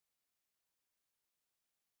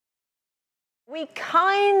We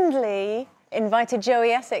kindly invited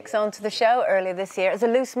Joey Essex onto the show earlier this year as a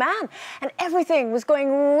loose man, and everything was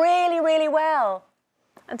going really, really well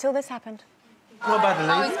until this happened. What about the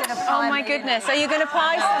lead? Oh my goodness, are you going to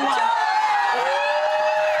pie someone?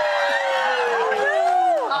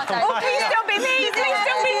 Oh, please don't be me! Please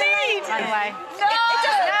don't be me! Anyway. No! It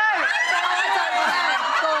doesn't.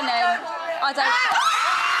 Go on then. I don't.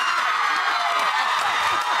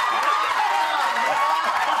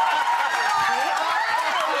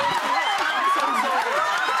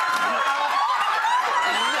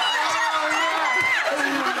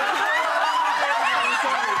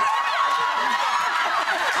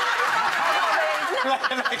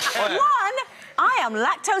 One, I am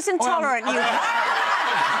lactose intolerant, you. And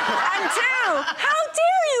two, how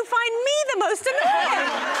dare you find me the most annoying?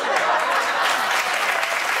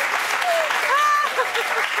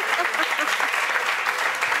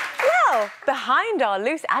 Well, behind our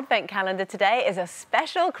loose advent calendar today is a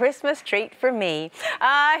special Christmas treat for me.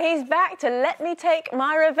 He's back to let me take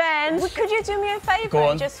my revenge. Could you do me a favour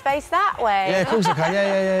and just face that way? Yeah, of course I can.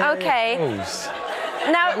 Yeah. OK. Of course.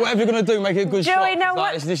 Now, whatever you're going to do, make it a good Joey, shot. now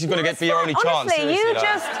like, what? This is going to be your only chance. Honestly,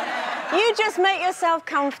 you just make yourself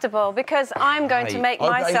comfortable because I'm going to make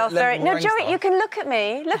myself very... No, Joey, you can look at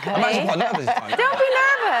me. Look at me. I'm actually quite nervous this time. Don't be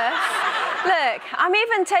nervous. Look, I'm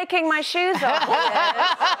even taking my shoes off.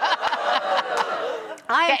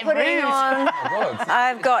 I am putting on... Oh,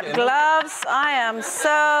 I've got gloves. I am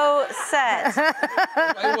so set.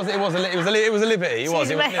 It was a liberty. It was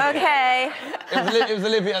a liberty. OK. It was a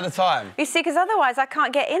liberty at the time. You see, because otherwise I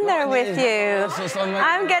can't get in there with you.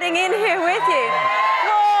 I'm getting in here with you.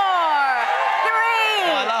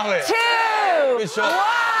 4, 3, 2, Good shot.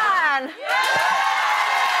 1.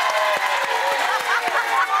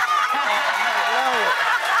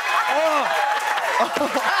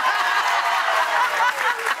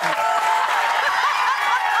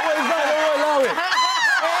 What is that? Allow it.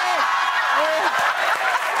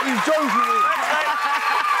 He's joking.